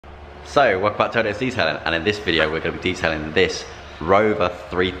So, welcome back to Tony's Detailing, and in this video we're going to be detailing this Rover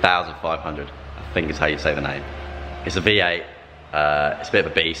 3500, I think is how you say the name. It's a V8, it's a bit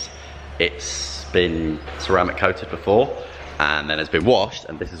of a beast. It's been ceramic coated before, and then it's been washed,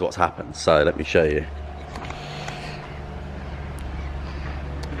 and this is what's happened. So let me show you.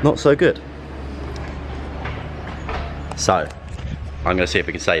 Not so good. So, I'm going to see if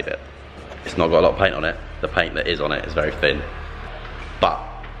we can save it. It's not got a lot of paint on it. The paint that is on it is very thin. But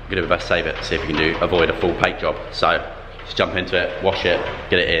we're going to do our best to save it, see if we can avoid a full paint job. So just jump into it, wash it,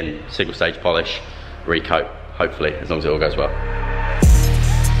 get it in, single stage polish, recoat, hopefully, as long as it all goes well.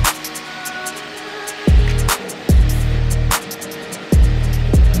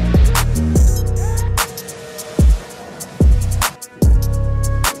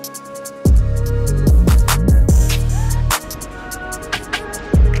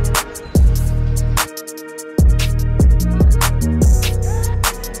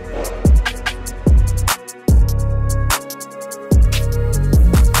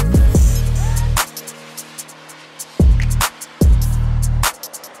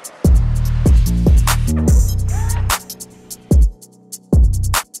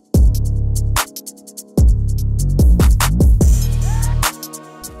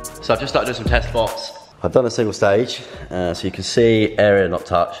 So I've just started doing some test spots. I've done a single stage, so you can see area not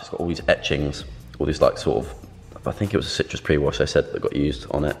touched. It's got all these etchings, all these like sort of, I think it was a citrus pre-wash they said that got used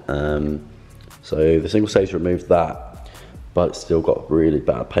on it. So the single stage removed that, but it's still got really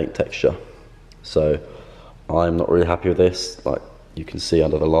bad paint texture. So I'm not really happy with this. Like you can see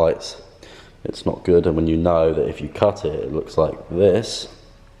under the lights, it's not good. And when you know that if you cut it, it looks like this.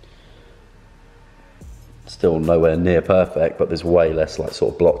 Still nowhere near perfect, but there's way less like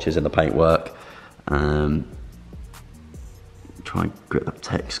sort of blotches in the paintwork. Try and grip that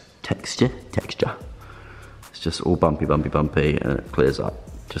texture. It's just all bumpy, and it clears up.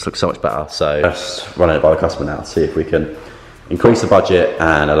 Just looks so much better. So just running it by the customer now, see if we can increase the budget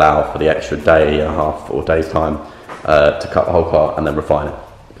and allow for the extra day and a half or day's time to cut the whole car and then refine it,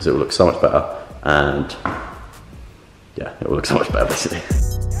 because it will look so much better. And yeah, it will look so much better basically.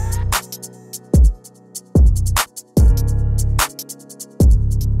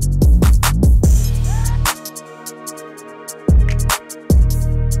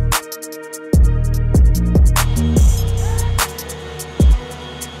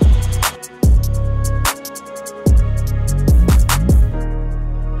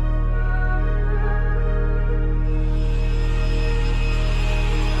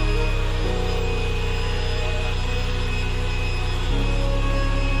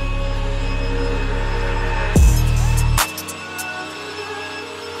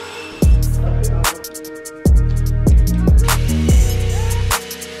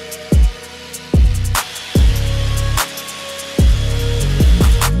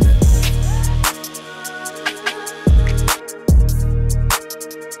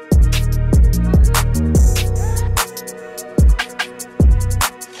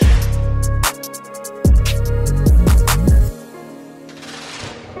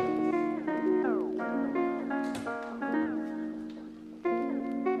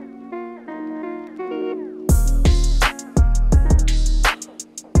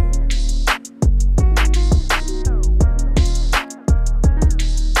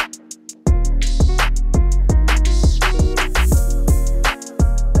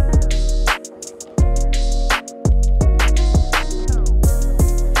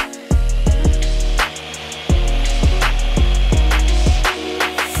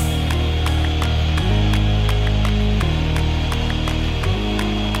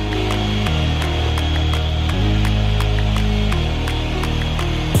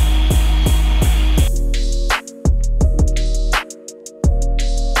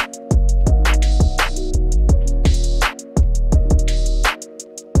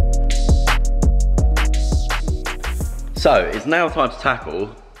 So it's now time to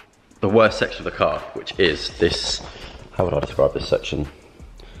tackle the worst section of the car, which is this, how would I describe this section?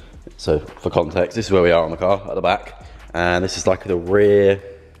 So for context, this is where we are on the car at the back, and this is like the rear,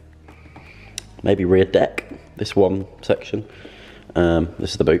 maybe rear deck, this one section. This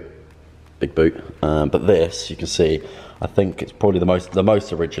is the boot, big boot, but this, you can see, I think it's probably the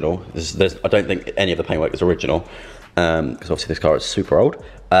most original. I don't think any of the paintwork is original, because obviously this car is super old,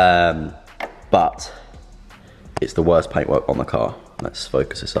 but it's the worst paintwork on the car. Let's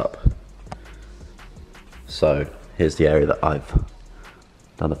focus this up. So here's the area that I've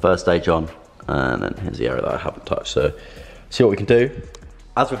done the first stage on, and then here's the area that I haven't touched. So see what we can do.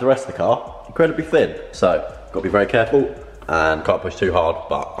 As with the rest of the car, incredibly thin. So got to be very careful and can't push too hard,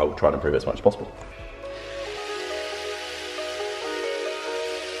 but I will try and improve it as much as possible.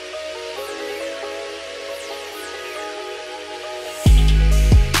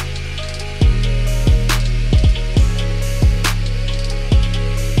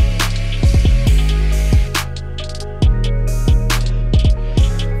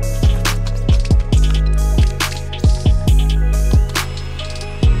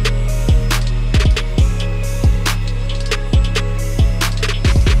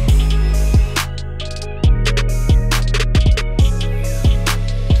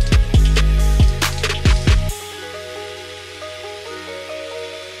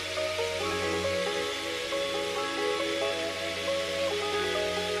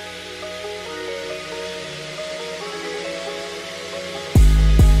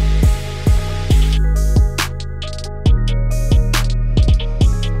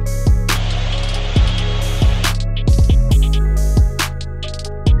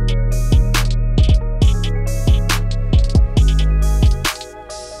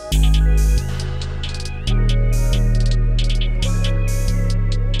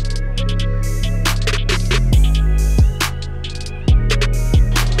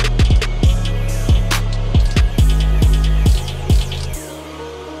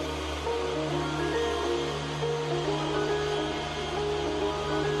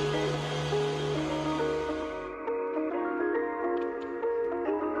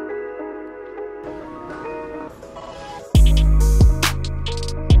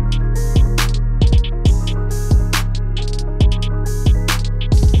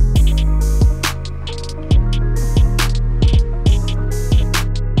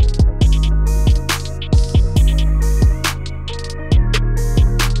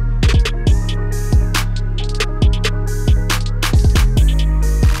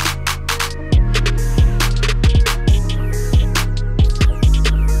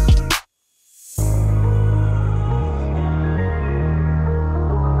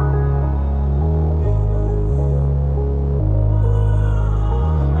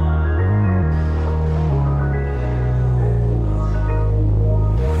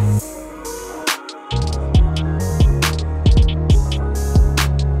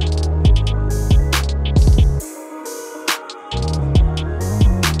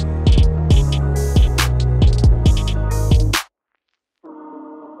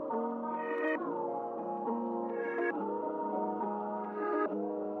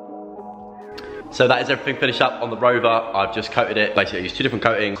 So that is everything finished up on the Rover. I've just coated it. Basically I used two different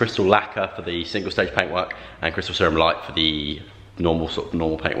coatings, crystal lacquer for the single stage paintwork and crystal serum light for the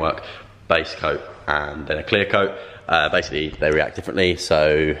normal paintwork, base coat and then a clear coat. Basically they react differently,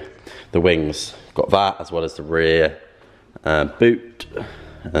 so the wings got that as well as the rear boot,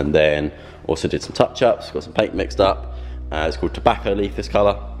 and then also did some touch-ups, got some paint mixed up. It's called Tobacco Leaf, this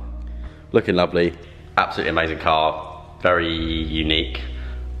colour. Looking lovely, absolutely amazing car, very unique.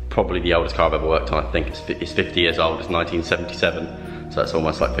 Probably the oldest car I've ever worked on. I think it's 50 years old, it's 1977. So that's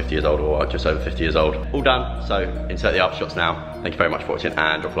almost like 50 years old, or just over 50 years old. All done, so insert the aftershots now. Thank you very much for watching,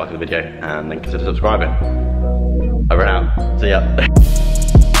 and drop a like on the video, and then consider subscribing. Over and out, see ya.